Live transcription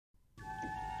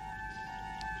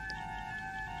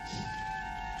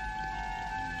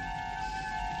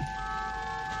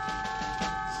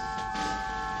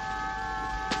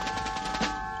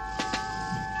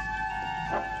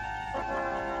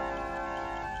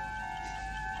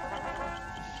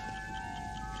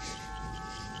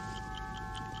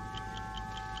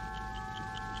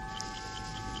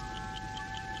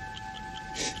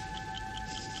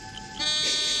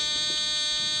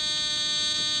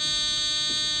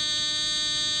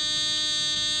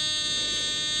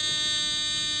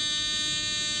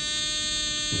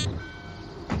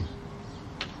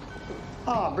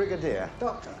Ah, Brigadier.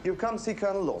 Doctor. You've come to see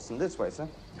Colonel Lawson. This way, sir.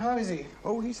 How is he?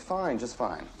 Oh, he's fine, just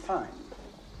fine. Fine.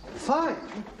 Fine?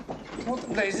 What the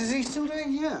blazes is he still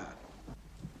doing here?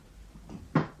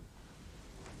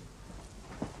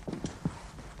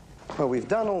 Well, we've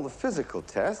done all the physical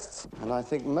tests, and I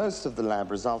think most of the lab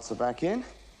results are back in.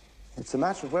 It's a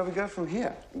matter of where we go from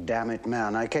here. Damn it,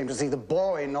 man. I came to see the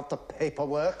boy, not the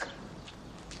paperwork.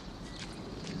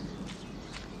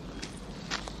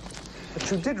 But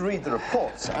you did read the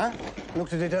report, sir.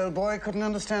 Looked at it, old boy. Couldn't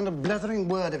understand a blethering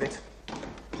word of it.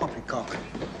 Poppycock.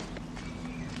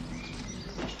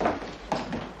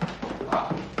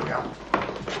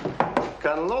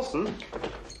 Colonel Lawson?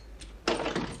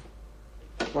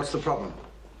 What's the problem?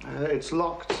 It's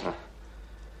locked, sir.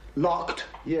 Locked?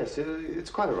 Yes, it's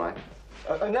quite all right.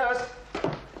 Nurse.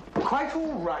 Quite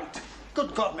all right.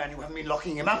 Good God, man, you haven't been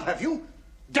locking him up, have you?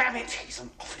 Damn it, he's an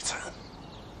officer.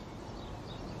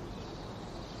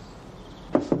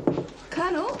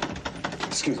 Colonel?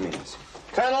 Excuse me, miss.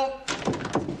 Colonel!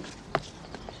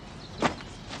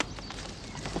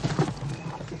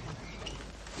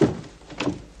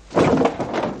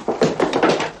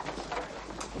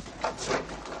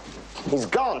 He's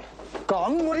gone.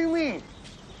 Gone? What do you mean?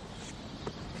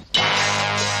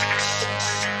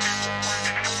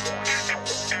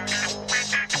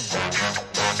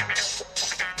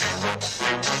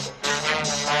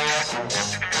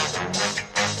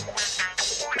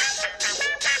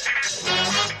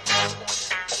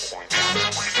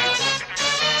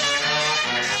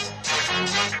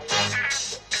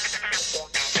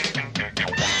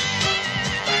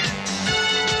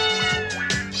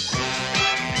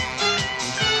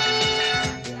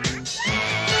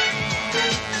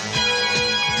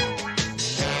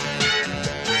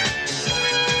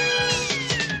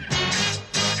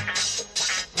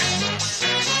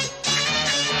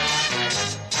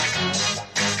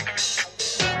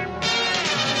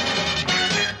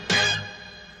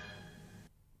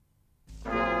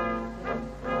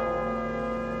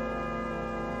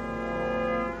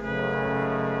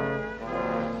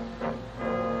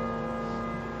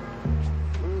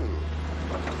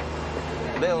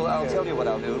 Bill, I'll tell you what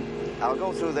I'll do. I'll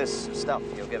go through this stuff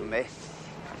you've given me.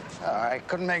 I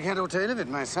couldn't make head or tail of it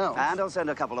myself. And I'll send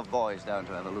a couple of boys down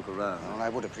to have a look around. Well, I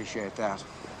would appreciate that.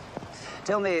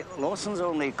 Tell me, Lawson's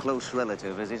only close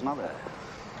relative is his mother.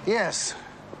 Yes,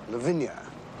 Lavinia.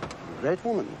 A great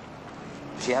woman.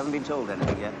 She hasn't been told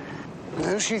anything yet.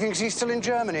 No, she thinks he's still in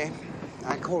Germany.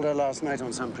 I called her last night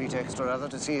on some pretext or other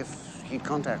to see if he'd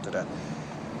contacted her.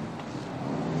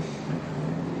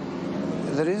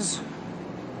 There is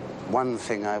one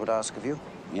thing I would ask of you.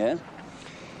 Yes?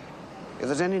 If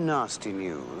there's any nasty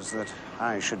news, that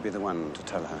I should be the one to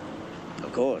tell her.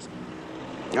 Of course.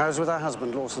 I was with her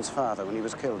husband, Lawson's father, when he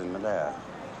was killed in Malaya.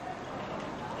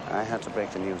 I had to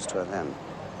break the news to her then.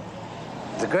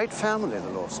 The great family, the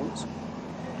Lawsons.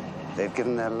 They've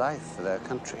given their life for their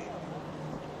country.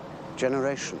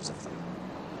 Generations of them.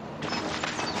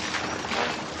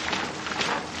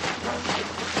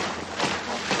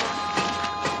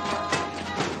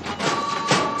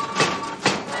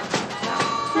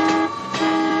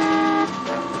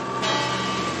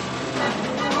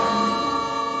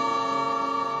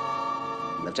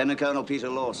 Lieutenant Colonel Peter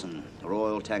Lawson,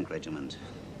 Royal Tank Regiment,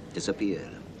 disappeared.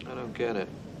 I don't get it.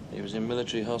 He was in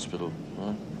military hospital,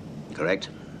 huh? Correct.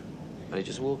 But he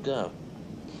just walked out.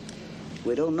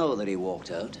 We don't know that he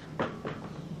walked out.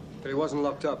 But he wasn't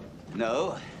locked up.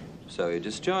 No. So he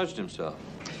discharged himself?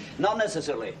 Not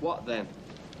necessarily. What then?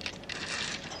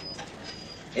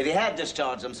 If he had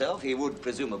discharged himself, he would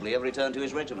presumably have returned to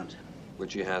his regiment.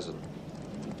 Which he hasn't.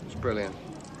 It's brilliant.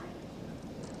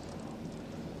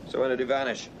 So when did he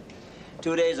vanish?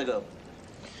 2 days ago.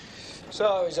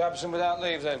 So he's absent without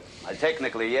leave then?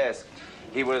 Technically, yes.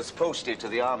 He was posted to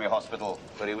the army hospital,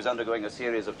 where he was undergoing a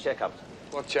series of checkups.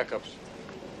 What checkups?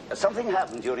 Something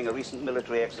happened during a recent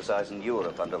military exercise in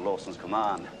Europe under Lawson's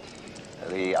command.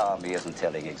 The army isn't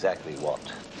telling exactly what.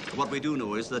 What we do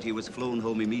know is that he was flown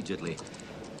home immediately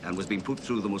and was being put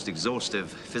through the most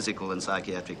exhaustive physical and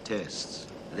psychiatric tests.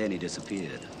 Then he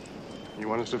disappeared. You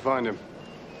want us to find him?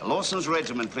 Lawson's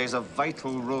regiment plays a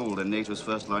vital role in NATO's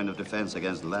first line of defense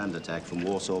against land attack from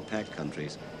Warsaw Pact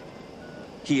countries.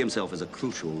 He himself has a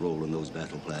crucial role in those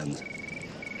battle plans.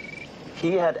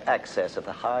 He had access at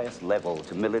the highest level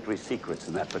to military secrets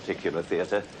in that particular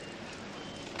theater.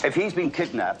 If he's been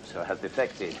kidnapped or has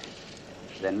defected,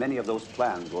 then many of those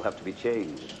plans will have to be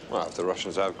changed. Well, if the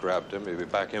Russians have grabbed him, he'll be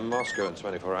back in Moscow in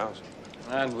 24 hours.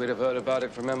 And we'd have heard about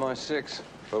it from MI6.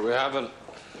 But we haven't.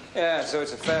 Yeah, so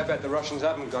it's a fair bet the Russians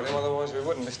haven't got him, otherwise we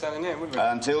wouldn't be standing here, would we?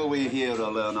 Until we hear or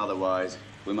learn otherwise.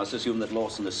 We must assume that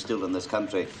Lawson is still in this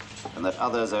country, and that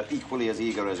others are equally as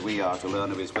eager as we are to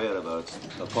learn of his whereabouts,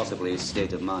 or possibly his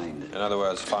state of mind. In other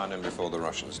words, find him before the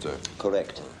Russians do.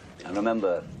 Correct. And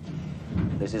remember,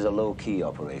 this is a low-key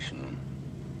operation.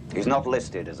 He's not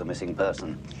listed as a missing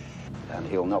person, and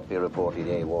he'll not be reported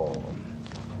AWOL.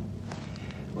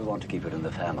 We want to keep it in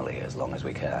the family as long as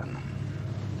we can.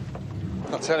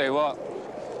 I'll tell you what.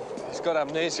 He's got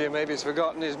amnesia. Maybe he's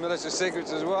forgotten his military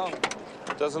secrets as well.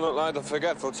 Doesn't look like the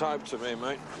forgetful type to me,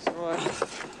 mate. That's right.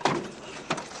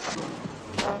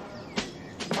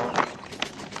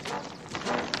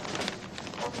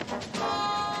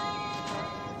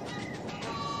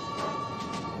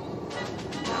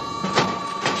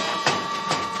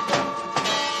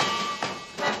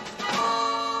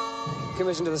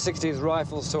 Commissioned to the 60th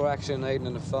Rifles, saw action in Aden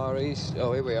and the Far East.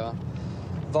 Oh, here we are.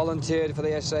 Volunteered for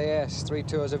the SAS, 3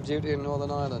 tours of duty in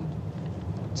Northern Ireland.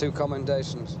 2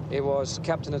 commendations. He was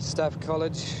captain at Staff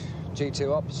College,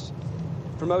 G2 Ops.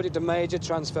 Promoted to major,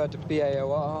 transferred to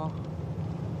BAOR.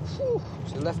 Whew,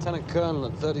 he's a lieutenant colonel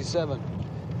at 37.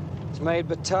 He's made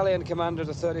battalion commander of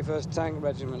the 31st Tank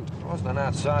Regiment. Wasn't an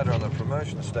outsider on the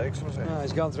promotion stakes, was he? Oh,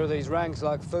 he's gone through these ranks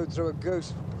like food through a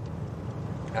goose.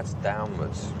 That's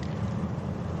downwards.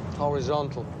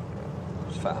 Horizontal.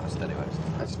 It's fast, anyways.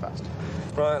 That's fast.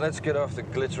 Right, let's get off the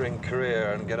glittering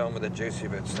career and get on with the juicy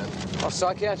bits then. Oh,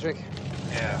 psychiatric.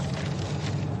 Yeah.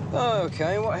 Oh,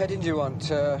 OK. What heading do you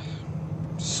want?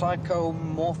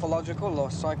 Psychomorphological or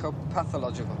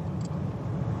psychopathological?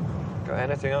 Got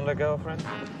anything on the girlfriend?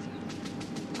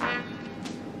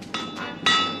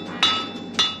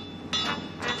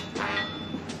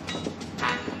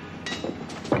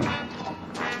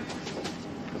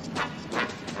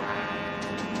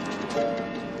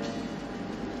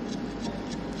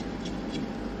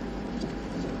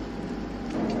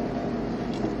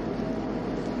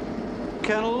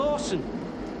 Colonel Lawson.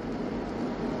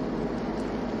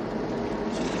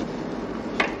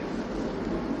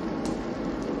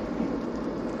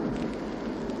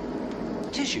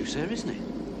 Tissue, sir, isn't it?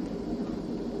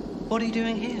 What are you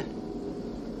doing here?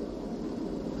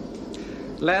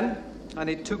 Len, I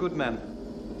need 2 good men.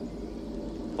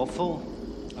 What for?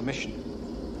 A mission.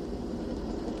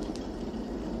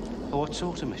 Oh, what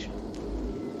sort of mission?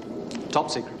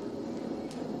 Top secret.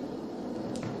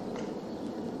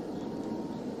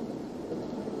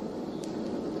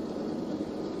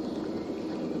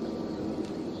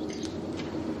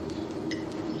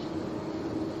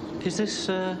 Is this,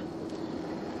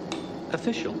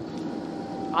 official?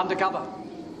 Undercover.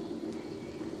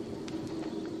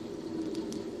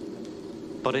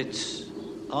 But it's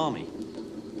army,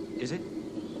 is it?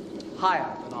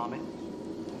 Higher than army.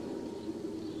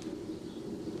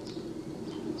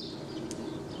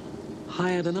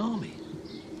 Higher than army?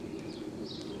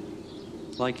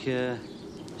 Like,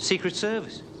 Secret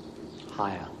Service?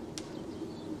 Higher.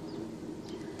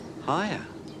 Higher?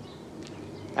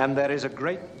 And there is a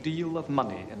great deal of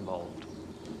money involved.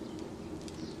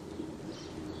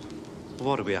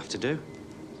 What do we have to do?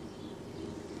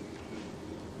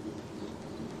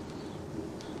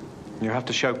 You have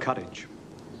to show courage,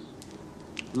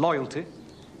 loyalty,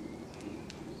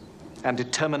 and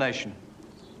determination.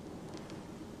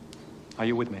 Are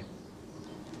you with me?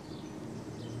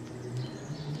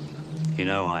 You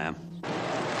know I am.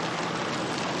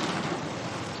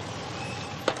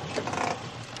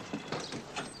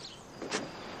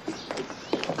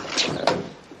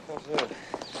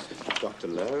 Dr.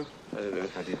 Lowe.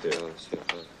 How do you do?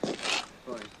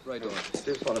 Right on.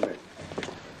 Still follow me.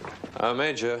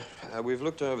 Major, we've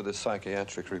looked over the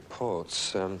psychiatric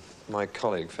reports. My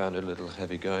colleague found it a little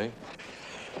heavy going.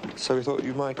 So we thought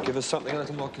you might give us something a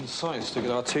little more concise to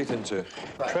get our teeth into.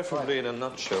 Preferably in a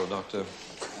nutshell, Doctor.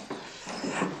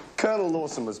 Colonel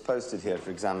Lawson was posted here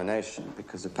for examination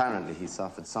because apparently he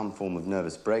suffered some form of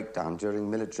nervous breakdown during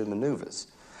military maneuvers.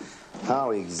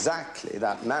 How exactly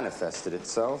that manifested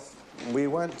itself, we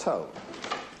weren't told.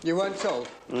 You weren't told?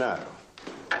 No.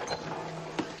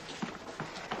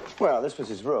 Well, this was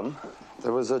his room.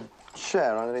 There was a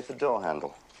chair underneath the door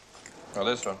handle. Oh,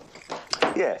 this one?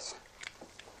 Yes.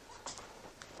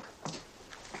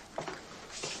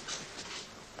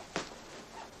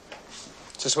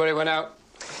 Just where he went out?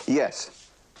 Yes.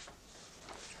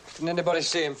 Didn't anybody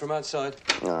see him from outside?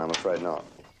 No, I'm afraid not.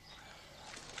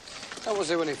 How was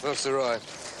he when he first arrived?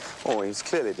 Oh, he was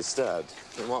clearly disturbed.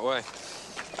 In what way?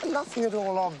 Nothing at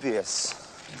all obvious.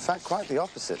 In fact, quite the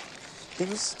opposite. He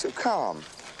was too calm,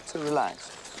 too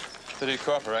relaxed. Did he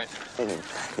cooperate?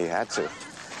 He had to.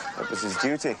 That was his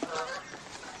duty.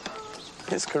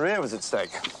 His career was at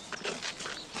stake.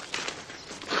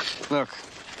 Look,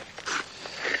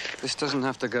 This doesn't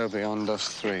have to go beyond us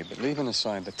three, but leaving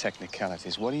aside the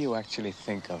technicalities, what do you actually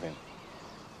think of him?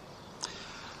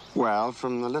 Well,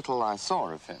 from the little I saw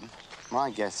of him,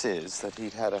 my guess is that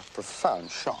he'd had a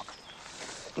profound shock.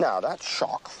 Now, that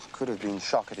shock could have been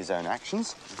shock at his own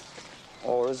actions,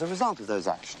 or as a result of those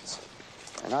actions.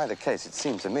 In either case, it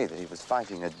seemed to me that he was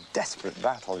fighting a desperate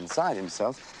battle inside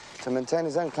himself to maintain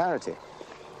his own clarity.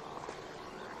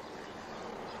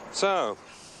 So,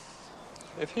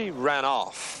 if he ran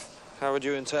off, how would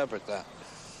you interpret that?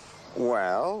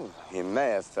 Well, he may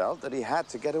have felt that he had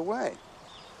to get away,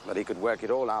 but he could work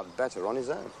it all out better on his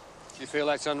own. Do you feel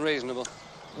that's unreasonable?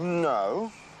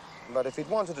 No, but if he'd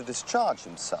wanted to discharge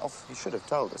himself, he should have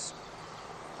told us.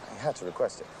 He had to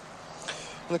request it.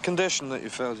 The condition that you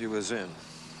felt he was in,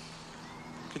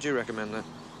 could you recommend that?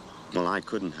 Well, I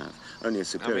couldn't have. Only a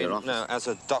superior officer. Now, as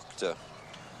a doctor,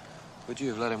 would you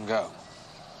have let him go?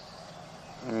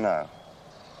 No.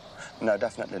 No,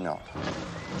 definitely not.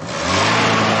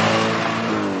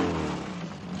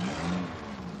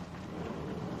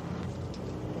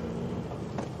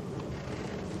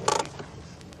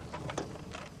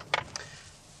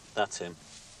 That's him.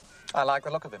 I like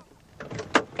the look of him.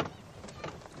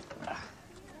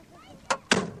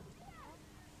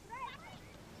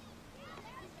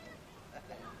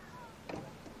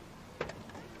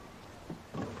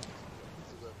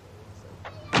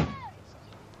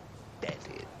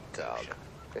 Deadly dog.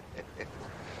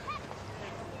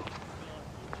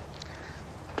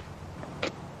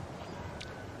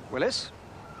 Willis?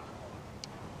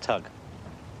 Tug.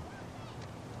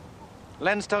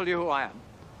 Len's told you who I am.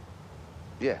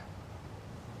 Yeah.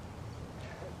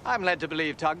 I'm led to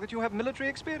believe, Tug, that you have military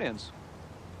experience.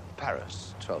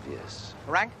 Paris, 12 years.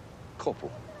 Rank?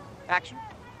 Corporal. Action?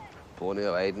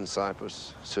 Borneo, Aden,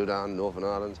 Cyprus, Sudan, Northern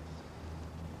Ireland,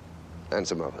 and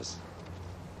some others.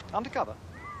 Undercover?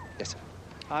 Yes, sir.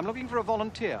 I'm looking for a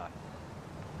volunteer.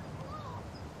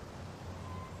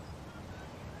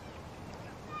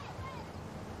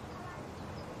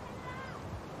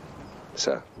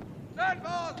 Sir.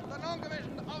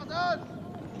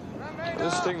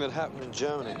 This thing that happened in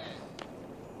Germany.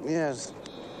 Yes.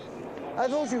 I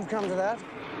thought you'd come to that.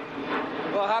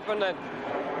 What happened then?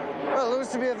 Well, there was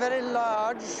to be a very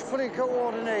large, fully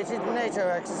coordinated NATO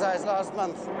exercise last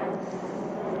month.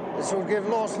 This would give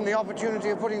Lawson the opportunity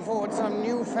of putting forward some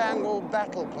newfangled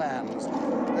battle plans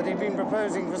that he'd been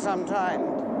proposing for some time.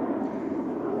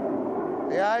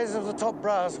 The eyes of the top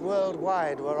brass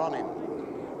worldwide were on him.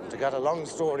 To cut a long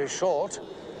story short,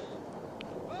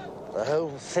 the whole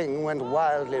thing went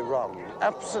wildly wrong.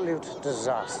 Absolute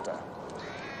disaster.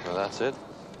 Well, that's it.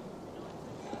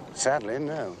 Sadly,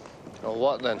 no. Or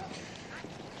what then?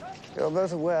 You're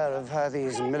both aware of how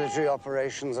these military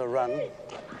operations are run.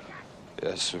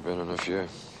 Yes, we've been on a few.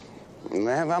 And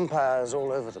they have umpires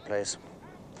all over the place.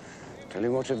 Tell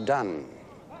you what you've done.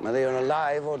 Whether you're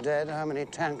alive or dead, how many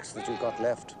tanks that you've got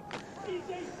left.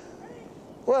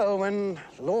 Well, when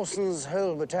Lawson's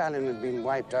whole battalion had been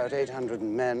wiped out, 800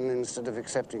 men, instead of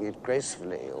accepting it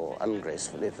gracefully, or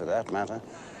ungracefully for that matter,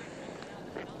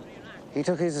 he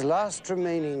took his last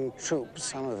remaining troops,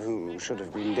 some of whom should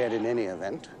have been dead in any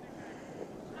event,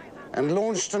 and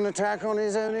launched an attack on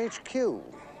his own HQ.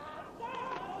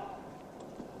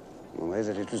 The way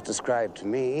that it was described to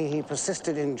me, he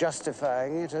persisted in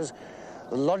justifying it as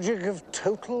the logic of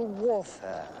total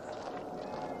warfare.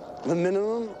 The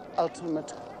minimum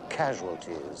ultimate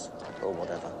casualties, or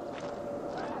whatever.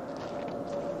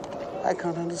 I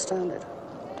can't understand it.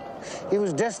 He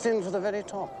was destined for the very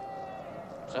top.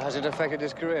 So has it affected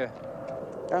his career?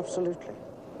 Absolutely.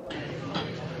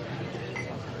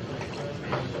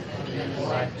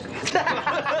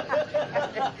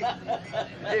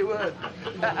 Hey, word.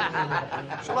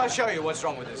 Shall I show you what's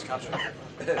wrong with this country?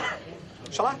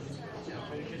 Shall I?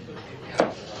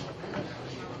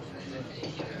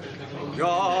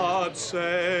 God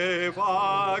save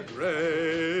our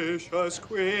gracious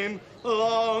Queen,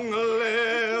 long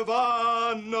live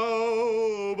our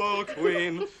noble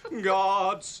Queen.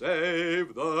 God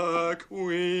save the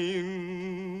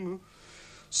Queen.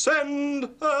 Send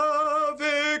her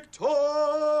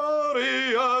victorious,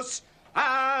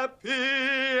 happy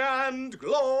and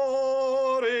glorious,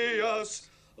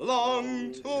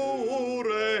 long to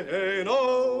reign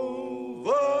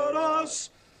over us.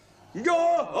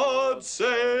 God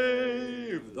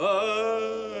save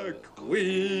the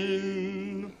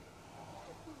Queen.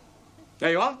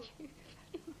 There you are.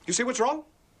 You see what's wrong?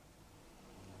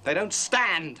 They don't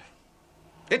stand.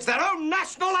 It's their own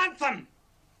national anthem.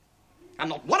 And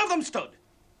not one of them stood.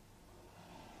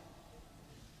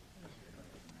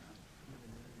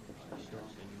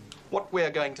 What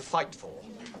we're going to fight for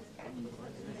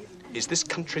is this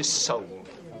country's soul.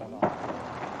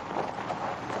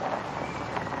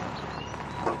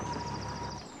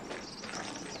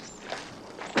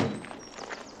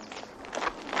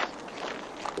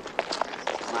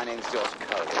 My name's George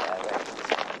Colby.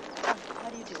 How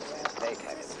do you do?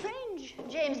 It's strange.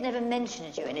 James never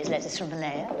mentioned you in his letters from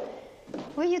Malaya.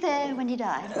 Were you there when he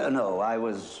died? No, I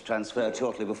was transferred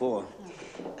shortly before.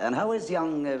 And how is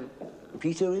young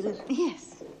Peter, is it?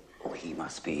 Yes. Oh, he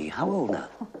must be how old now?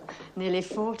 Nearly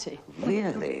 40.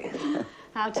 Really?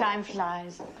 How time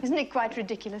flies. Isn't it quite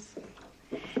ridiculous?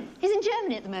 He's in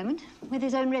Germany at the moment, with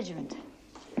his own regiment.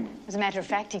 As a matter of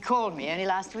fact, he called me only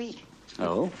last week.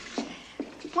 Oh?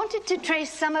 Wanted to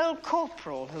trace some old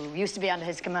corporal who used to be under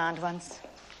his command once.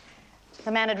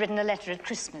 The man had written a letter at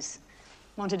Christmas.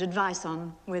 Wanted advice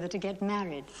on whether to get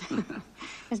married.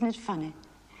 Isn't it funny?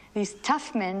 These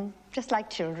tough men, just like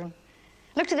children,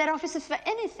 look to their officers for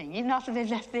anything, even after they've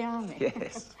left the army.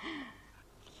 Yes.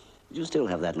 Do you still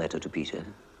have that letter to Peter?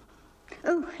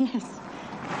 Oh, yes.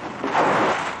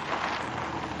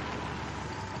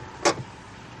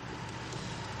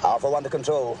 Alpha 1 to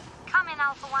control. Come in,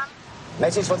 Alpha 1.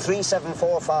 Message for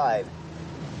 3745.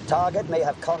 Target may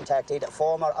have contacted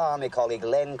former Army colleague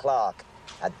Len Clark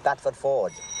at Batford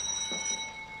Forge.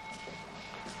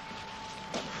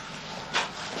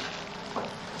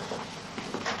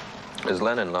 Is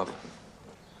Len in love?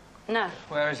 No.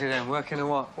 Where is he then? Working or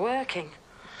what? Working.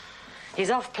 He's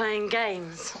off playing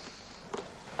games.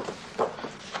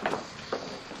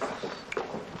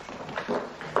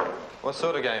 What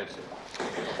sort of games?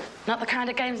 Not the kind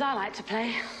of games I like to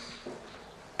play.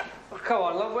 Oh, come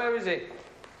on, love, where is he?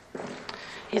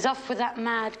 He's off with that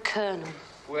mad colonel.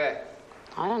 Where?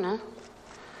 I don't know.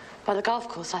 By the golf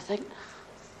course, I think.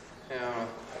 Yeah.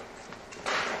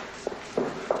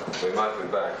 We might be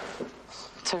back.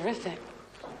 Terrific.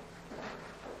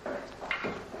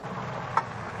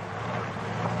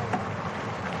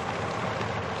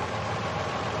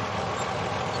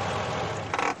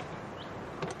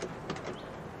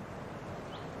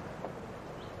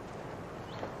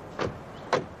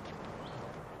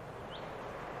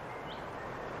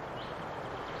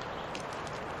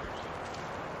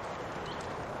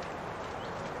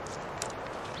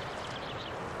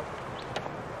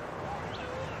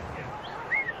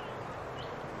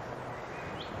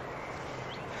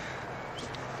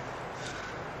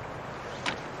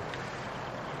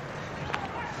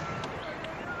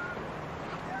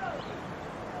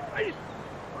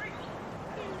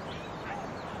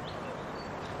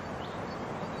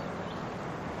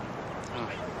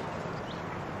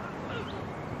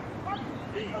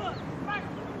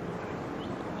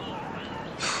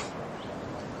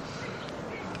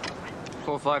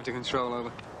 Four 5 to control,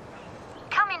 over.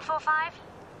 Come in, 4-5.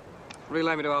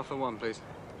 Relay me to Alpha 1, please.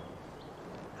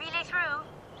 Relay through.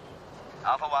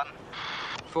 Alpha 1.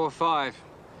 4-5.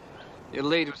 Your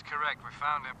lead was correct. We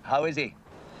found him. How is he?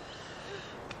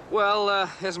 Well,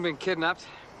 he hasn't been kidnapped.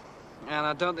 And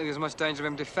I don't think there's much danger of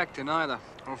him defecting either.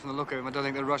 Or from the look of him, I don't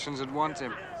think the Russians would want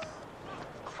him.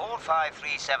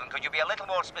 4537, could you be a little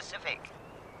more specific?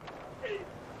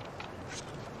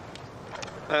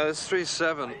 It's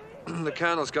 3-7. The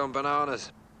colonel's gone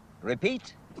bananas.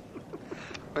 Repeat?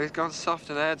 Well, he's gone soft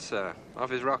in the head, sir.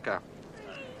 Off his rocker.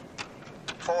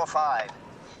 4-5.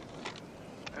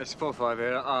 It's 4-5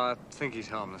 here. I think he's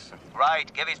harmless, sir.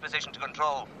 Right, give his position to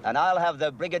control. And I'll have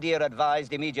the Brigadier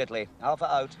advised immediately.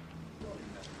 Alpha out.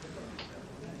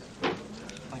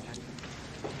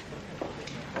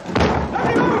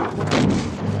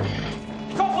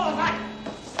 Stop falling back!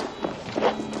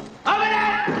 Over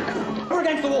there! We're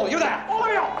against the wall. You there! All of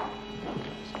you!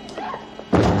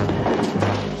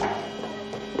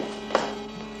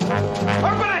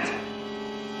 Open it!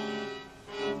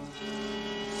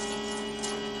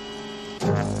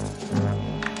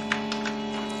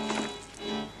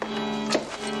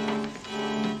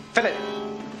 Fill it.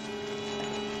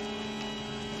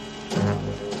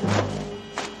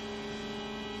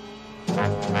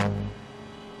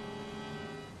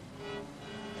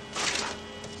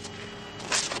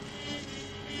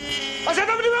 I said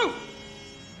nobody move!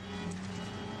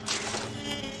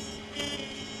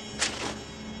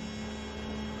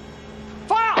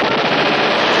 Fire!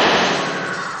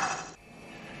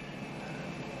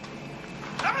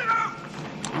 Nobody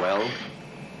move! Well,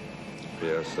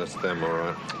 Yes, that's them, all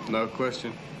right. No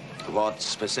question. what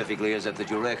specifically is it that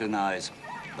you recognize?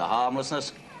 The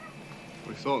harmlessness?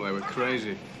 We thought they were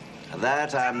crazy.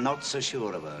 That I'm not so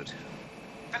sure about.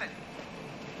 Fill it.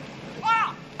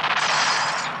 Fire!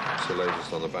 It's the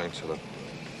latest on the banks of them.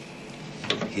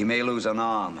 He may lose an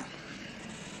arm.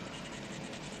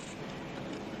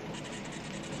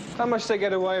 How much they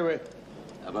get away with?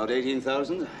 About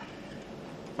 18,000.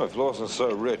 Well, if Lawson's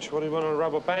so rich, what do you want to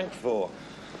rob a bank for?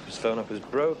 Just phone up his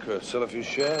broker, sell a few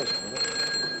shares.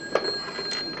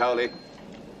 Cowley.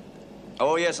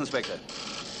 Oh, yes, Inspector.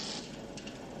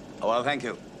 Oh, well, thank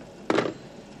you.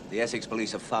 The Essex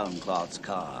police have found Clark's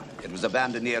car. It was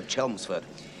abandoned near Chelmsford.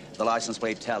 The license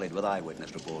plate tallied with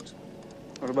eyewitness reports.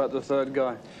 What about the third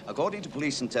guy? According to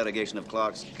police interrogation of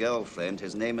Clark's girlfriend,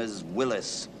 his name is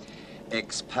Willis,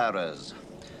 ex-Paras.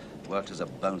 Worked as a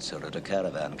bouncer at a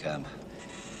caravan camp.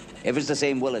 If it's the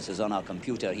same Willis as on our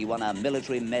computer, he won a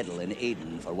military medal in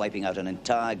Aden for wiping out an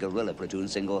entire guerrilla platoon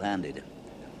single-handed.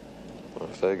 Well,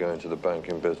 if they go into the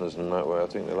banking business in that way, I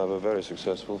think they'll have a very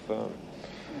successful firm.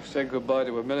 He said goodbye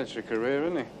to a military career,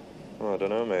 isn't he? Well, I don't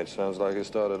know, mate. Sounds like he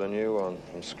started a new one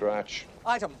from scratch.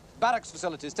 Item, barracks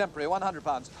facilities, temporary,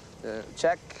 £100.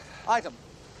 Check. Item,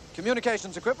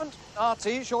 communications equipment,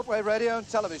 RT, shortwave radio, and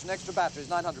television, extra batteries,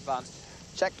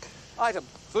 £900. Check. Item,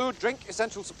 food, drink,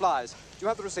 essential supplies. Do you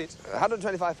have the receipt?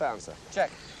 £125, sir. Check.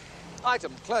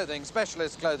 Item, clothing,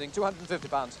 specialist clothing,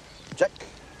 £250. Check.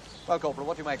 Well, Corporal,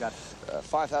 what do you make that?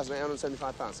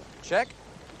 £5,875, sir. Check.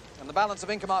 And the balance of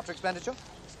income after expenditure?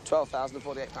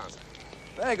 £12,048.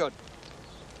 Very good.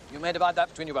 You may divide that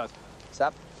between you both.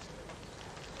 Sir.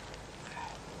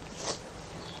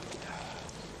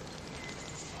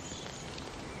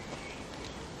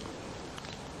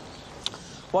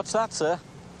 What's that, sir?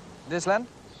 This, Len?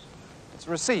 It's a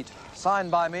receipt, signed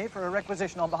by me for a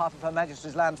requisition on behalf of Her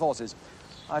Majesty's Land Forces.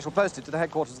 I shall post it to the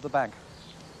headquarters of the bank.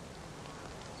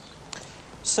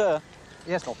 Sir?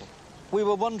 Yes, Corporal? We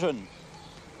were wondering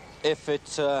if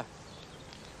it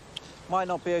might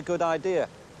not be a good idea,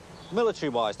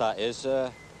 military-wise, that is,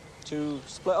 to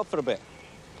split up for a bit.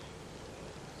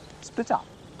 Split up?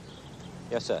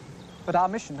 Yes, sir. But our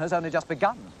mission has only just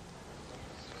begun.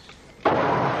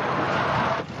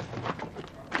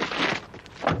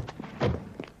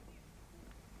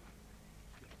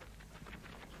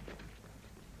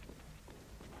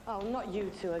 Oh, not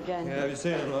you two again. Yeah, have you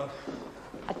seen him, love?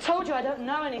 I told you I don't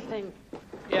know anything.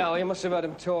 Yeah, well, you must have heard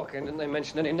him talking. Didn't they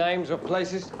mention any names or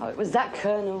places? Oh, it was that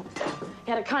colonel.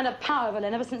 He had a kind of power over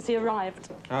Len ever since he arrived.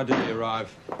 How did he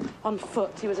arrive? On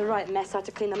foot. He was a right mess. I had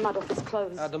to clean the mud off his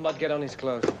clothes. How'd the mud get on his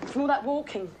clothes? From all that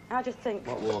walking. How'd you think?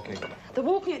 What walking? The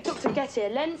walking it took to get here,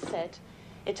 Len said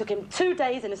it took him 2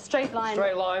 days in a straight line.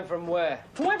 Straight line from where?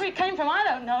 From wherever he came from, I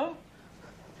don't know.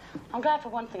 I'm glad for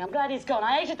one thing. I'm glad he's gone.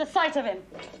 I hated the sight of him.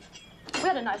 We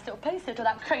had a nice little place here till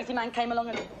that crazy man came along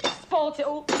and spoilt it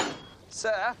all.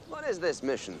 Sir, what is this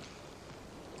mission?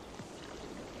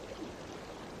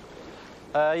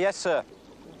 Yes, sir.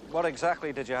 What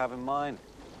exactly did you have in mind?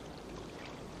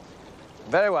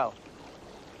 Very well.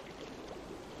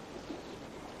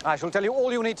 I shall tell you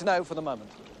all you need to know for the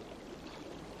moment.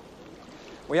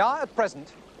 We are, at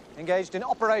present, engaged in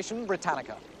Operation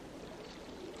Britannica.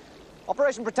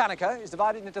 Operation Britannica is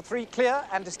divided into 3 clear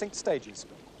and distinct stages.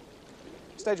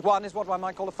 Stage 1 is what one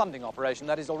might call a funding operation.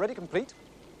 That is already complete,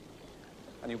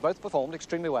 and you've both performed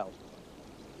extremely well.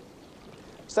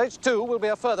 Stage 2 will be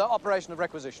a further operation of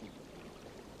requisition.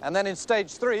 And then in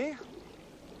Stage 3,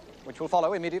 which will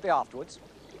follow immediately afterwards,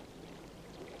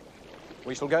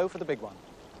 we shall go for the big one.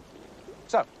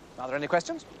 So, are there any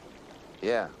questions?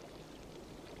 Yeah.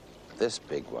 This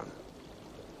big one.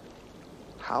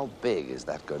 How big is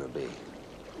that going to be?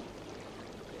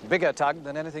 Bigger, Tug,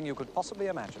 than anything you could possibly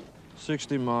imagine.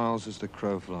 60 miles as the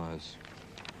crow flies.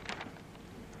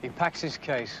 He packs his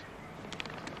case.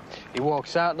 He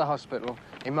walks out of the hospital.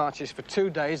 He marches for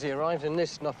 2 days. He arrives in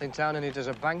this nothing town and he does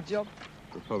a bank job.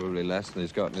 For probably less than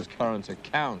he's got in his current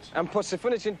account. And puts the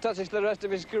finishing touches to the rest of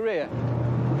his career.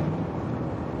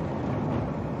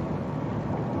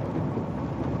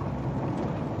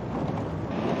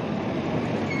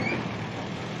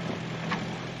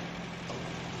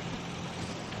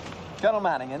 Colonel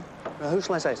Manning in. Who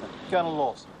shall I say, sir? Colonel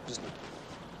Lawson. Just...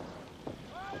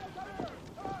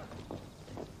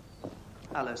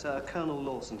 Hello, sir. Colonel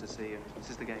Lawson to see you. This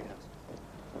is the gatehouse.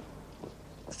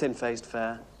 Thin-faced,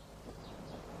 fair.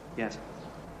 Yes.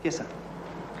 Yes, sir.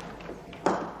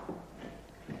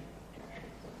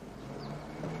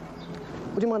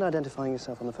 Would you mind identifying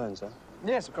yourself on the phone, sir?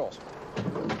 Yes, of course.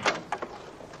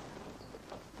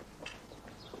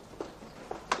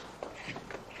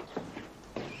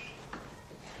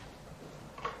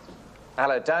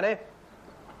 Hello, Tony.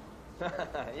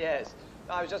 Yes.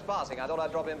 I was just passing. I thought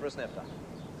I'd drop in for a snifter.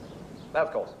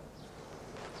 Of course.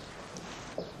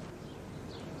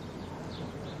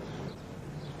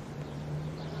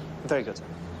 Very good, sir.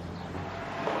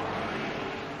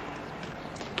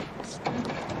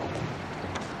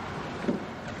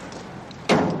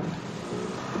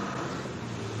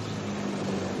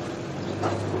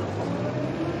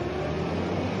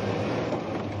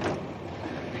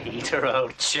 Peter,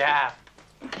 old chap.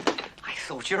 I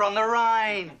thought you were on the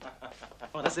Rhine.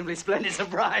 What a simply splendid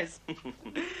surprise.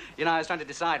 You know, I was trying to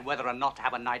decide whether or not to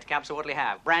have a nightcap, so what'll you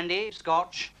have? Brandy?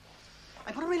 Scotch?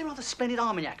 I've got a really rather splendid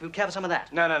Armagnac. If you'd care for some of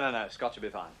that. No. Scotch will be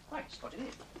fine. Right, Scotch it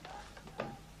is.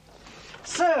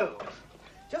 So,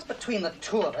 just between the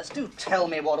two of us, do tell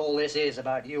me what all this is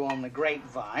about you on the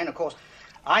grapevine. Of course,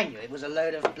 I knew it was a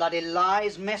load of bloody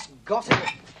lies, mess gossip.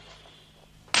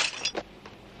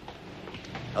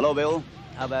 Hello, Bill.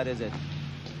 How bad is it?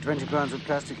 20 pounds of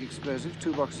plastic explosive,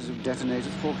 2 boxes of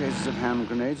detonators, 4 cases of hand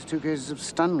grenades, 2 cases of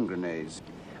stun grenades,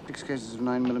 6 cases of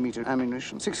 9mm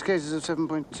ammunition, 6 cases of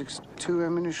 7.62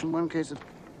 ammunition, 1 case of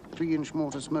 3-inch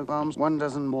mortar smoke bombs, 1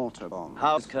 dozen mortar bombs.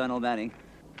 How's Colonel Manning?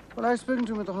 Well, I've spoken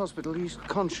to him at the hospital. He's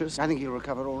conscious. I think he'll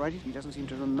recover all right. He doesn't seem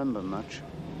to remember much.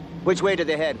 Which way did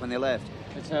they head when they left?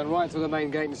 They turned right through the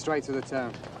main gate and straight to the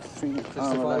town. 3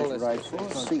 armor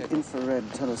rifles, 3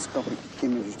 infrared telescopic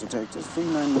image detectors, 3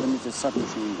 9mm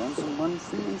submachine guns, and 1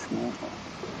 3-inch mortar.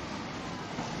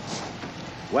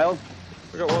 Well?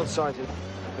 We got one sighted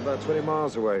about 20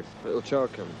 miles away, Little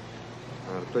Charkham.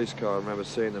 The police car, I remember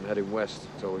seeing them heading west.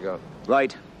 That's all we got.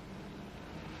 Right.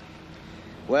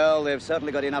 Well, they've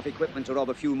certainly got enough equipment to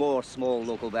rob a few more small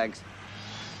local banks.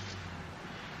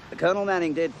 Colonel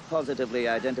Manning did positively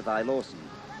identify Lawson.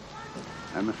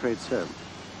 I'm afraid so.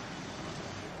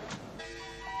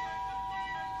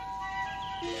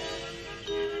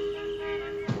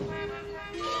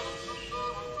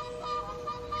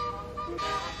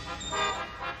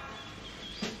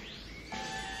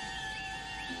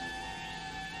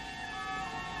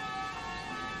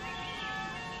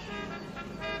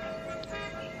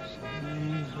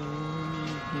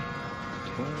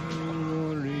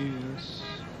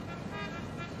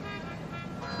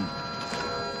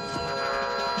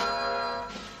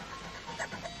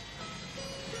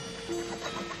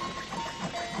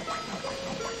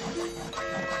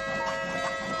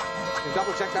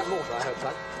 Double-check that mortar, I hope,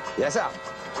 son. Yes, sir.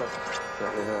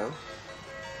 Certainly have.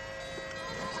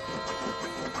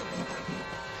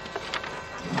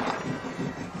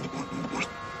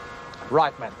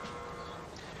 Right, men.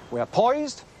 We are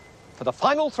poised for the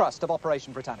final thrust of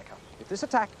Operation Britannica. If this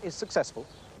attack is successful,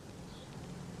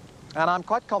 and I'm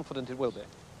quite confident it will be,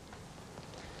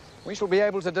 we shall be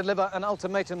able to deliver an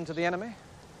ultimatum to the enemy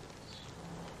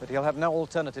that he'll have no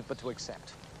alternative but to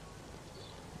accept.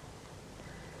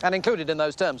 And included in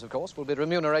those terms, of course, will be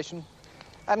remuneration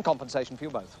and compensation for you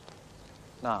both.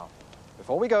 Now,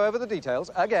 before we go over the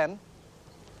details, again,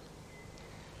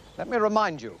 let me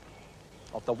remind you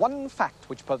of the one fact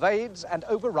which pervades and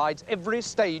overrides every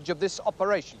stage of this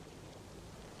operation.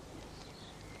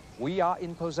 We are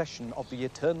in possession of the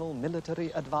eternal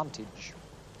military advantage.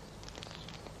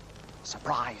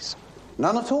 Surprise.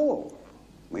 None at all.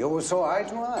 We always saw eye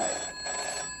to eye.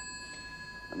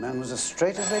 The man was as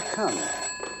straight as they come.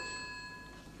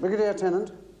 Brigadier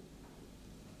Tennant.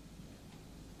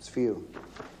 It's for you.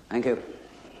 Thank you.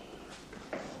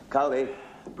 Calvi.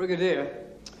 Brigadier,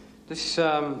 this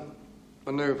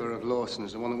maneuver of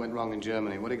Lawsons, the one that went wrong in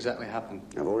Germany, what exactly happened?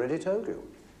 I've already told you.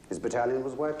 His battalion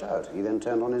was wiped out. He then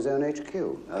turned on his own HQ.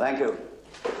 Thank you.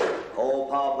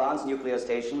 All power plants, nuclear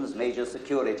stations, major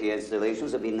security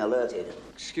installations have been alerted.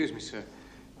 Excuse me, sir,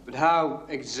 but how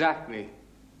exactly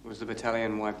was the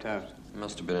battalion wiped out? It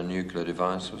must have been a nuclear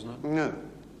device, wasn't it? No.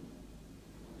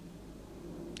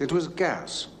 It was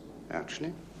gas,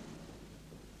 actually.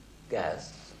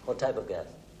 Gas? What type of gas?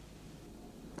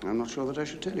 I'm not sure that I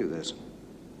should tell you this.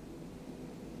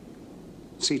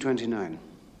 C-29.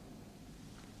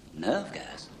 Nerve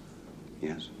gas?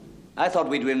 Yes. I thought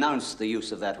we'd renounced the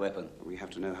use of that weapon. We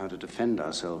have to know how to defend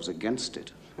ourselves against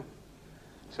it.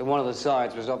 So one of the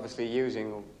sides was obviously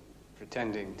using or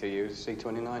pretending to use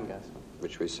C-29 gas.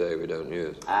 Which we say we don't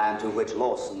use. And to which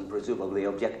Lawson presumably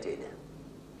objected.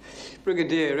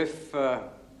 Brigadier, if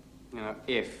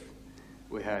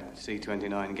we had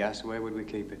C-29 gas, where would we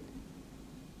keep it?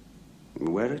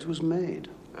 Where it was made.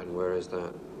 And where is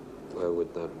that? Where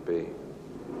would that be?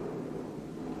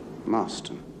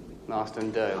 Marston.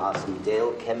 Marston Dale. Marston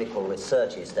Dale Chemical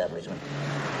Research Establishment.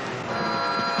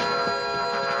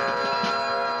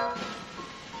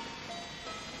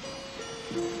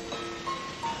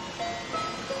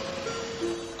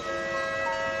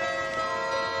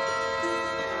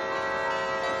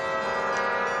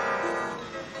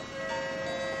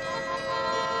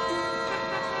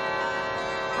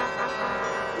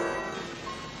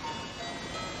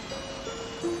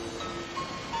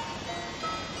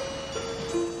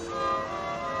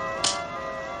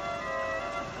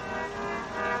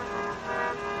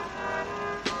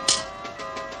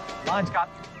 Line's cut.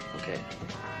 Okay.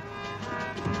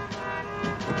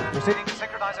 Proceeding to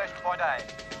synchronization point A.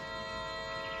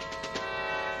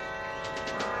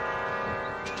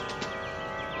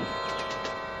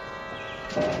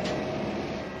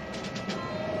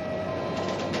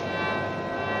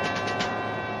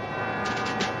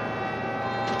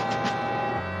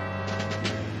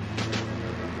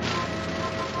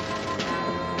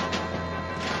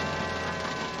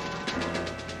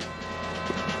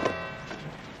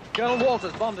 Colonel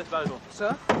Walters, bomb disposal.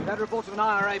 Sir, we've had reports of an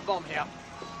IRA bomb here.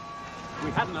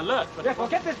 We've had an alert, but... Yes, well,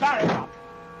 get this barrier up.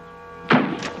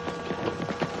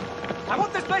 I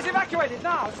want this place evacuated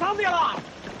now. Sound the alarm.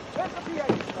 Where's the PA?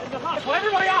 In the house. Well,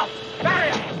 everybody out.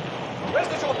 Barrier. Where's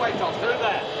the shortwave John? Through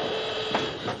there.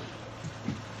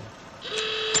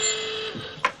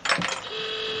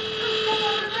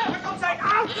 For God's sake,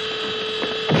 out!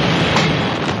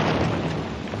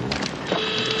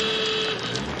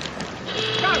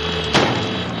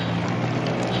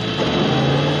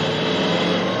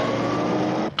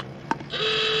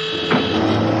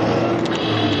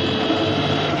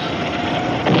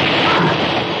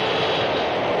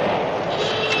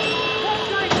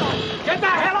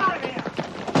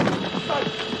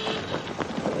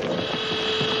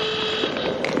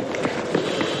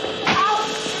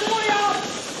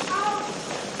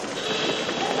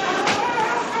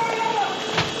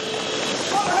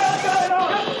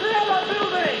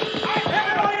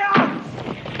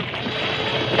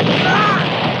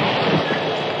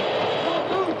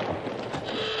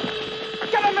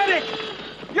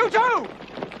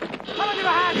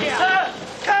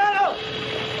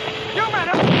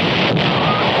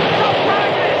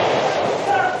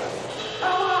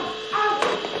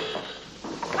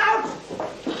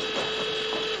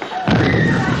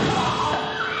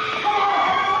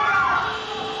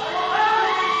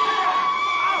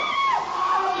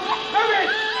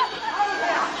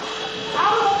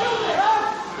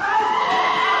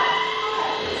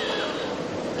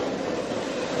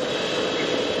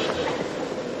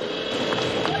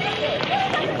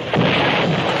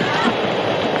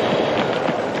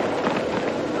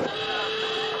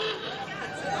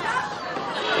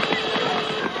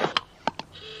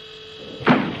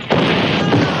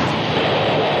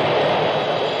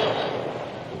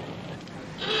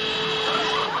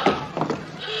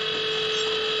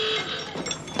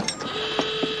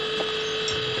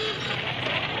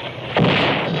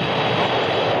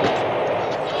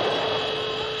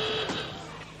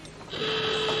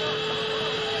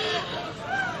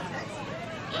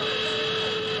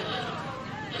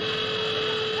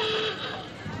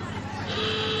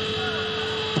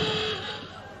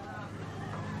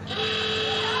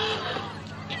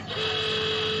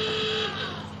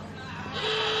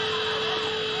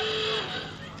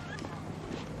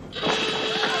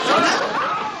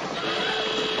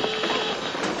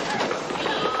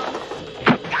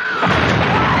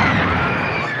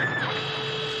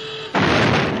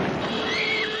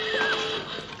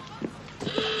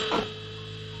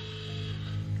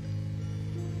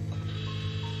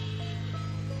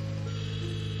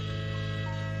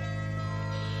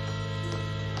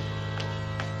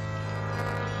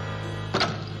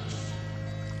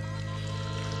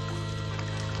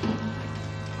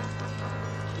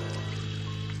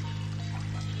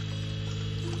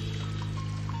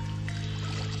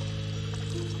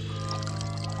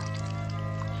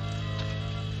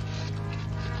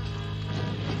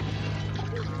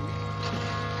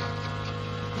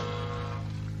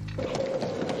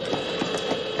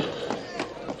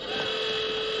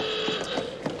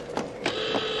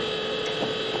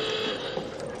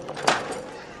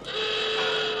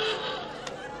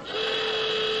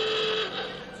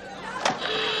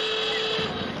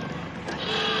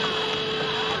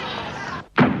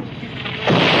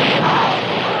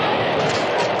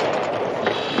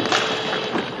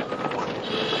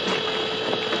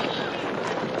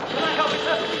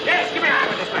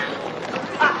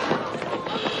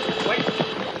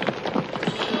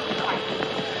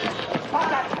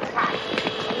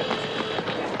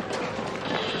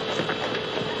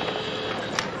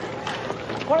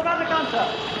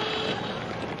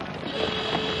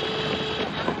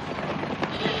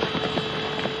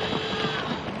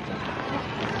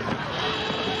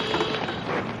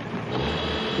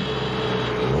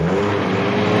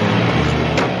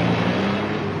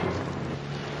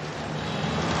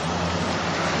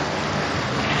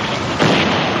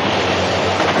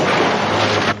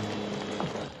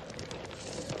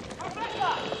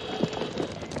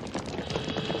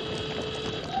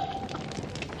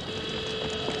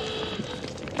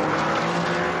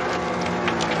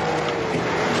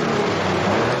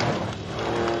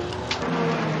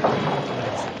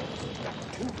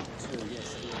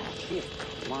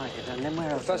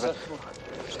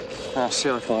 Professor.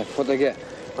 CI5. What'd they get?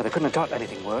 Well, they couldn't have got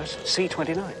anything worse.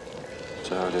 C29.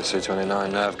 So, dear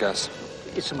C29, nerve gas.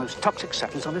 It's the most toxic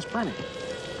substance on this planet.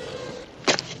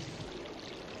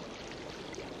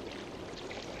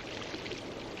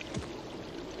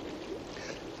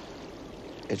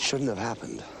 It shouldn't have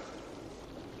happened.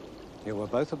 You were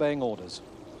both obeying orders.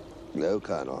 No,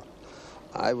 Colonel.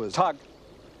 I was... Tug!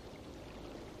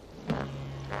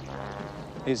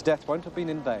 His death won't have been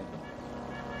in vain.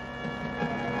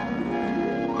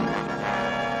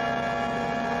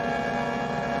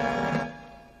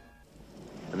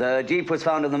 The Jeep was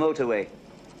found on the motorway.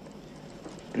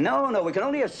 No, we can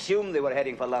only assume they were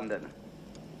heading for London.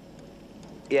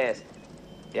 Yes.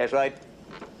 Yes, right.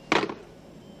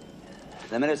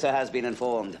 The Minister has been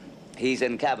informed. He's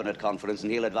in Cabinet conference,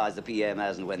 and he'll advise the PM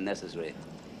as and when necessary.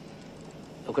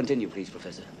 Oh, continue, please,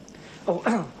 Professor.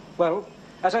 Oh, well,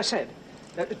 as I said,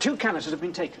 2 canisters have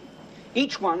been taken.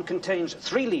 Each one contains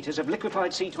 3 litres of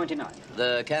liquefied C29.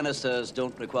 The canisters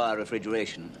don't require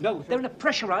refrigeration. No, they're in a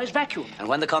pressurized vacuum. And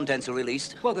when the contents are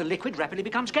released? Well, the liquid rapidly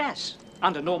becomes gas,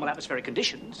 under normal atmospheric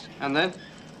conditions. And then?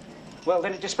 Well,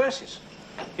 then it disperses.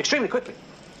 Extremely quickly.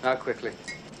 How quickly?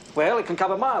 Well, it can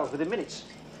cover miles within minutes.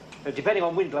 Depending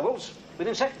on wind levels,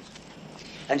 within seconds.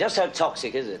 And just how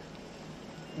toxic is it?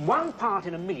 1 part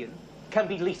in a million can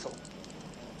be lethal.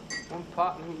 1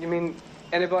 part? You mean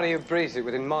anybody who breathes it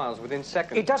within miles, within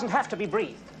seconds? It doesn't have to be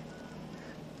breathed.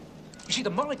 You see, the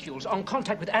molecules on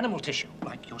contact with animal tissue,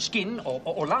 like your skin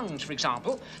or lungs, for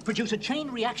example, produce a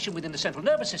chain reaction within the central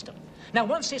nervous system. Now,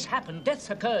 once this happens, death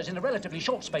occurs in a relatively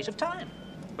short space of time.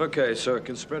 Okay, so it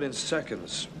can spread in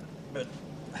seconds. But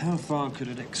how far could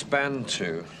it expand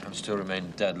to and still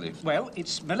remain deadly? Well,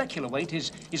 its molecular weight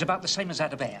is about the same as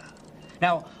that of air.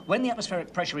 Now, when the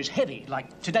atmospheric pressure is heavy,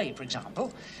 like today, for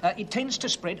example, it tends to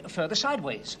spread further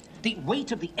sideways, the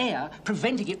weight of the air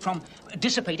preventing it from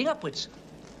dissipating upwards.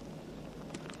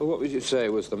 Well, what would you say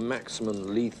was the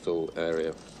maximum lethal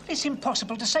area? It's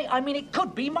impossible to say. I mean, it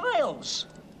could be miles.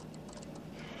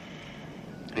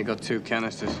 He got 2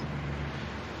 canisters.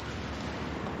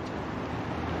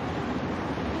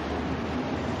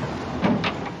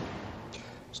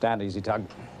 Stand easy, Tug.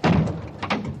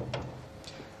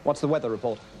 What's the weather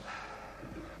report?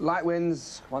 Light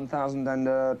winds,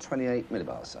 1,028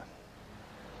 millibars, sir.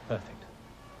 Perfect.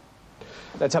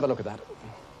 Let's have a look at that.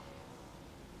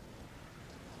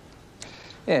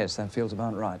 Yes, that feels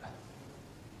about right.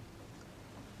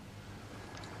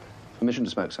 Permission to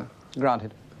smoke, sir?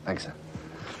 Granted. Thanks, sir.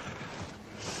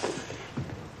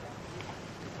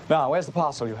 Now, where's the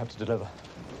parcel you have to deliver?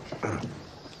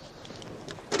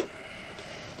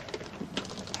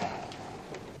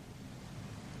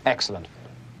 Excellent.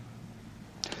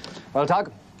 Well,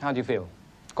 Tug, how do you feel?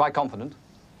 Quite confident?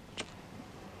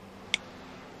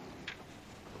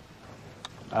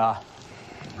 I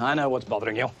know what's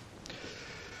bothering you.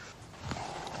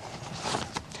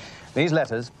 These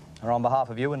letters are on behalf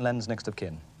of you and Len's next of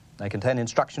kin. They contain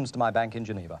instructions to my bank in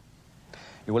Geneva.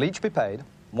 You will each be paid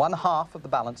 1/2 of the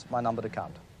balance of my numbered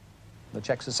account. The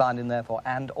cheques are signed in there for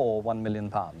and/or £1 million,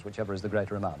 whichever is the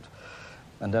greater amount.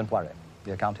 And don't worry,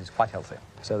 the account is quite healthy,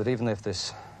 so that even if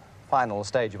this final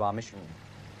stage of our mission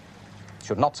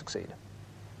should not succeed,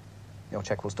 your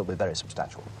cheque will still be very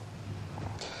substantial.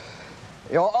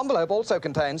 Your envelope also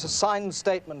contains a signed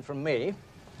statement from me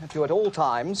that you at all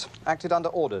times acted under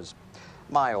orders,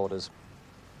 my orders.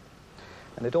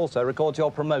 And it also records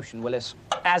your promotion, Willis,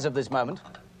 as of this moment,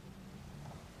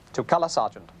 to Colour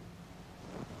Sergeant.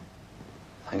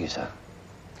 Thank you, sir.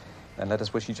 Then let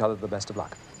us wish each other the best of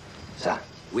luck. Sir.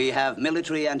 We have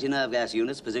military anti-nerve gas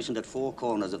units positioned at 4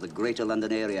 corners of the Greater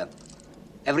London area.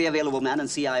 Every available man in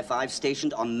CI5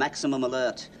 stationed on maximum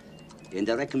alert, in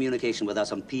direct communication with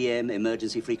us on PM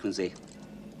emergency frequency.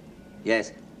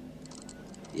 Yes.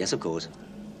 Yes, of course.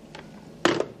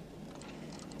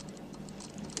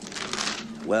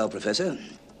 Well, Professor,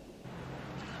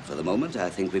 for the moment, I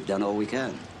think we've done all we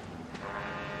can.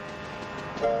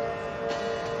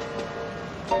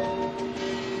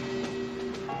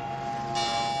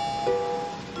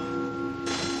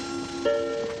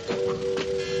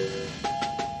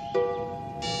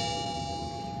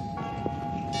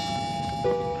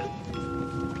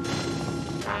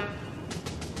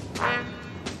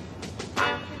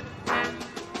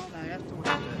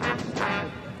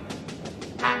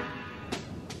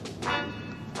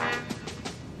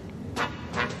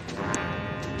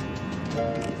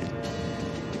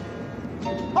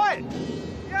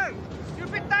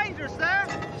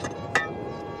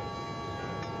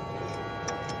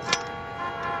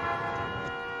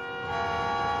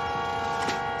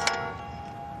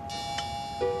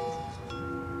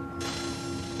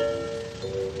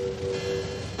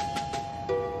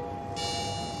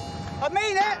 I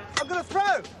mean it! I'm gonna throw!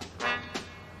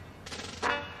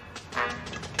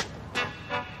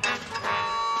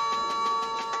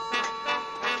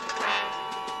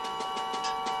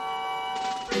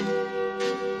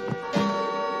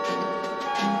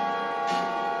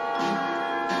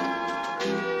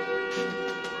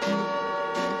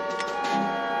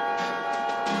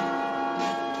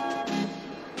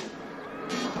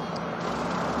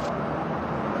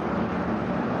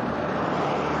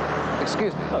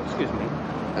 Excuse me. Oh, excuse me.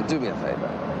 And do me a favor.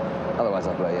 Otherwise,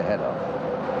 I'll blow your head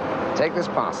off. Take this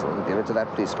parcel and give it to that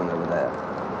policeman over there.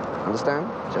 Understand?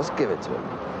 Just give it to him.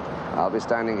 I'll be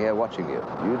standing here watching you.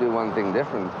 You do one thing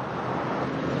different,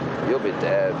 you'll be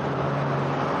dead.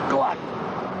 Go on.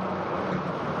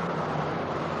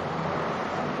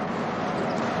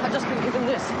 I've just been given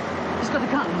this. He's got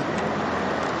a gun.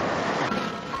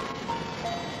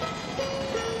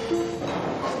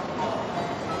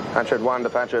 Patriot 1 to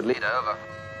Patriot Leader, over.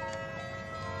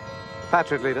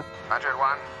 Patriot Leader. Patriot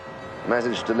 1.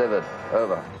 Message delivered,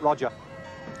 over. Roger.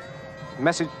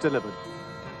 Message delivered.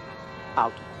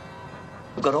 Out.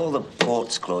 We've got all the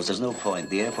ports closed. There's no point.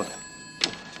 The airport...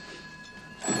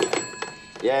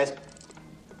 Yes?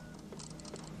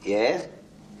 Yes?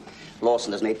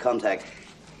 Lawson has made contact.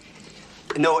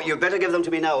 No, you'd better give them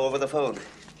to me now over the phone.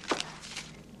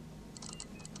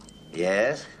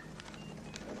 Yes?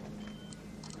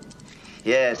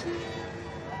 Yes.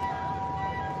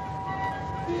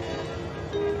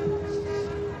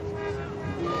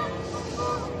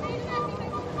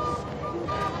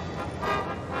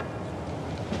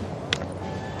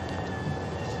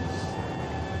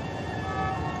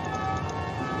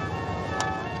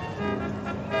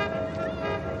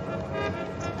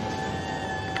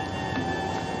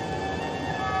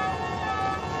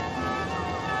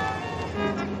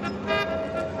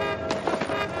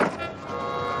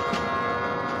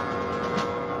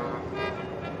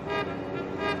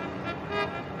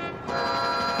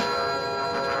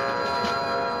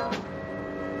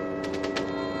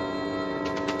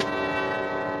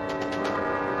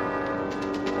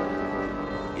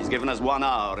 Given us 1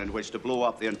 hour in which to blow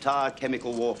up the entire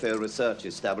chemical warfare research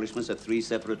establishments at 3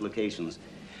 separate locations,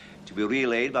 to be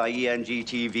relayed by ENG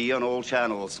TV on all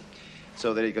channels,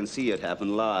 so that he can see it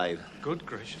happen live. Good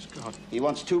gracious God. He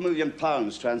wants £2 million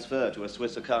transferred to a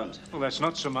Swiss account. Well, that's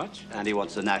not so much. And he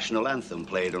wants the national anthem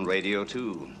played on radio,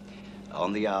 too.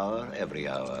 On the hour, every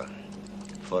hour.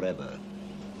 Forever.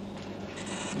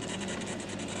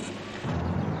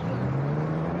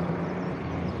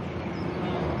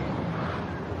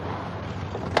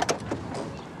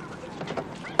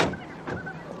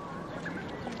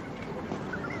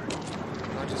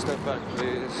 Step back,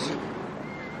 please.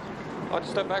 I'll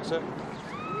just step back, sir.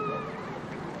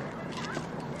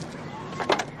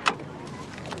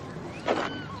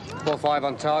 4-5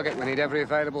 on target. We need every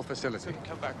available facility.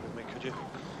 Come back with me, could you?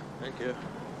 Thank you.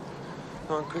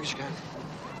 Come on, quick as you can.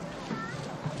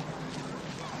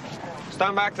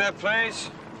 Stand back there, please.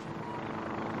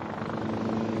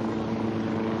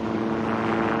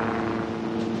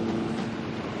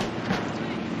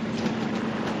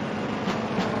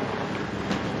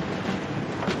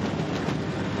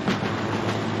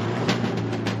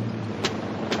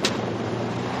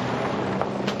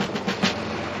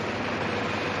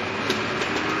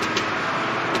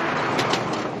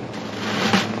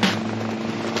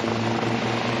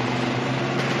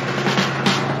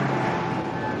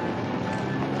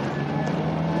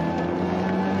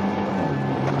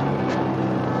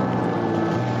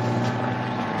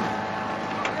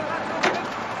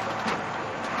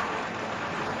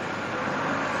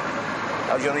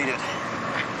 How'd you read it?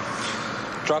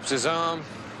 Drops his arm.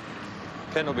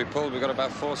 Pin will be pulled. We've got about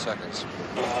 4 seconds.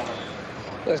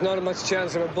 There's not much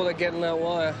chance of a bullet getting that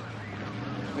wire.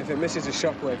 If it misses a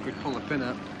shockwave, we'd pull the pin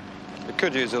out. We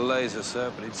could use a laser,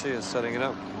 sir, but he'd see us setting it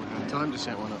up. Time to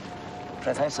set one up.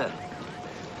 Professor,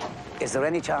 is there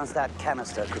any chance that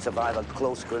canister could survive a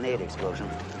close grenade explosion?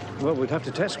 Well, we'd have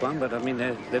to test one, but, I mean,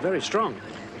 they're very strong.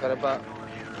 Got about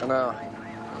an hour.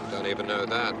 Don't even know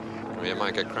that. You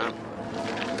might get cramped.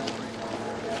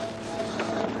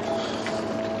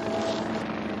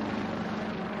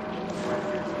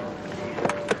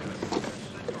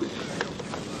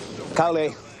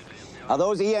 Cowley, are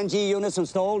those ENG units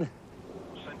installed?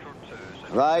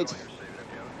 Right.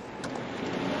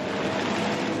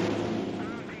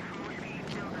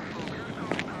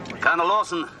 Colonel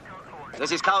Lawson,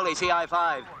 this is Cowley,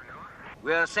 CI5.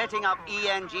 We're setting up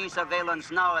ENG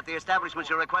surveillance now at the establishment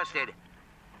you requested.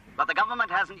 But the government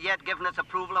hasn't yet given its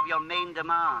approval of your main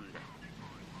demand.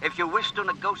 If you wish to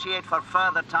negotiate for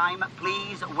further time,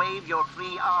 please wave your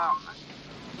free arm.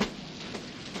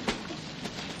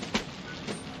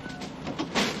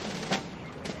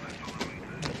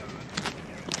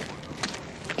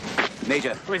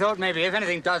 Major. We thought maybe if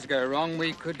anything does go wrong,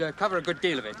 we could cover a good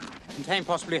deal of it. Contain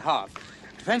possibly half.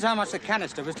 Depends how much the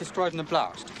canister was destroyed in the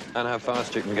blast. And how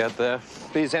fast you can get there.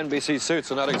 These NBC suits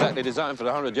are not exactly designed for the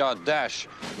 100-yard dash,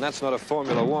 and that's not a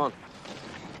Formula One.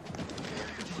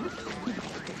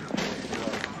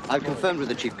 I've confirmed with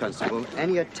the Chief Constable,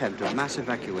 any attempt at mass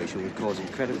evacuation would cause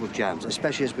incredible jams,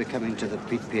 especially as we're coming to the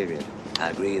peak period.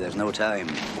 I agree, there's no time.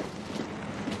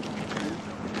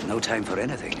 No time for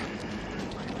anything.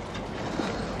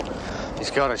 He's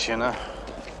got us, you know.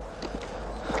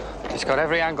 He's got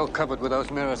every angle covered with those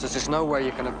mirrors. There's just no way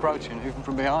you can approach him, even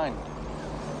from behind.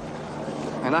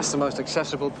 And that's the most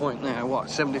accessible point there, what,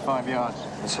 75 yards?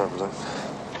 Let's have a look.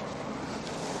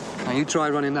 Now, you try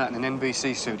running that in an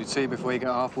NBC suit, you'd see before you get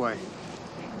halfway.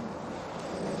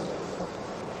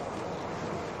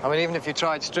 I mean, even if you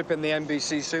tried stripping the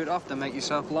NBC suit off to make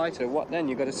yourself lighter, what then?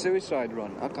 You've got a suicide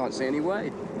run. I can't see any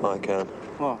way. I can.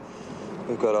 What?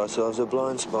 We've got ourselves a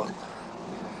blind spot.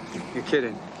 You're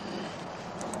kidding.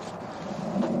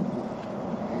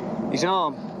 His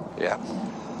arm? Yeah.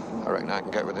 I reckon I can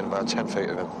get within about 10 feet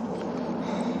of him.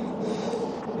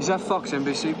 Is that Fox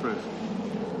NBC proof?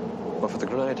 What, for the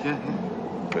grenade? Yeah.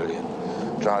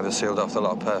 Brilliant. Driver sealed off the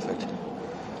lot, perfect.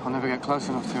 I'll never get close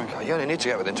enough to him. You only need to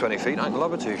get within 20 feet. I can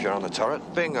lob it to you if you're on the turret.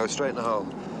 Bingo, straight in the hole.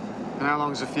 And how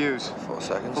long's the fuse? 4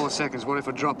 seconds. 4 seconds. What if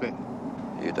I drop it?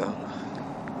 You don't.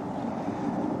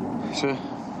 Sir?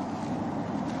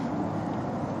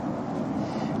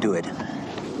 Do it.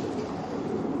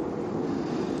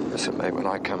 Listen, mate, when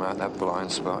I come out that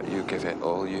blind spot, you give it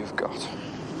all you've got.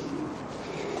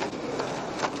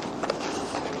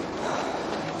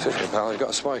 Excuse me, pal, you got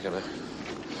a spike in it?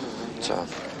 So,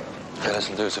 hey,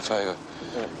 listen, do us a favour.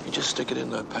 Yeah. You just stick it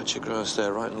in that patch of grass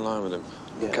there, right in line with him.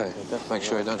 Yeah, okay, make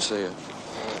sure he don't see you.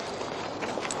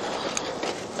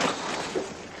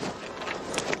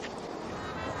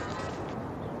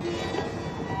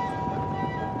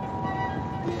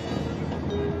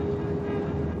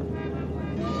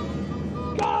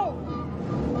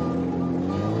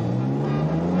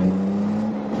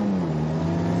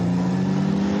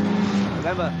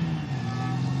 Remember,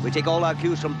 we take all our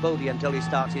cues from Bodie until he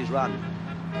starts his run.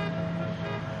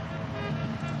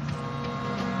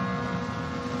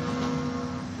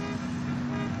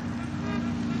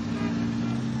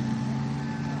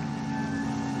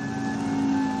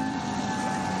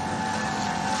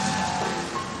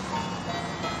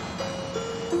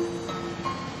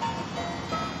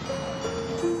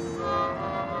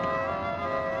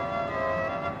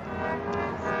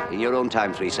 In your own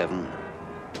time, 3-7.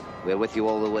 We're with you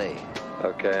all the way.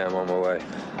 Okay, I'm on my way.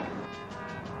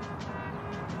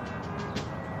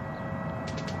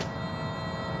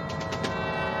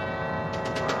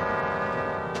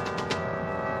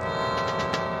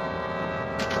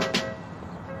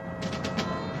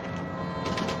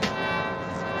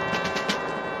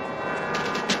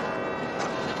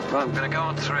 Right, I'm gonna go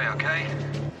on 3, okay?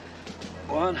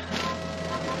 1,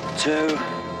 2,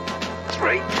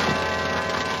 3.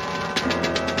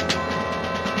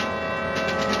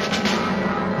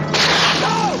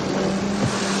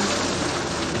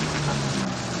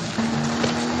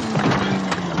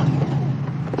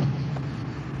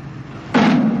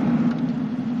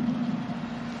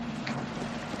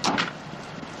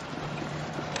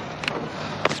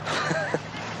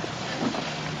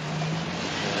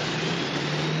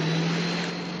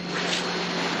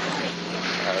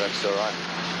 That's all right.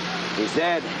 He's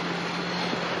dead.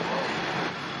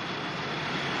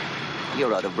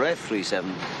 You're out of breath,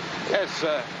 3-7. Yes,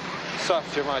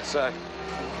 soft, you might say.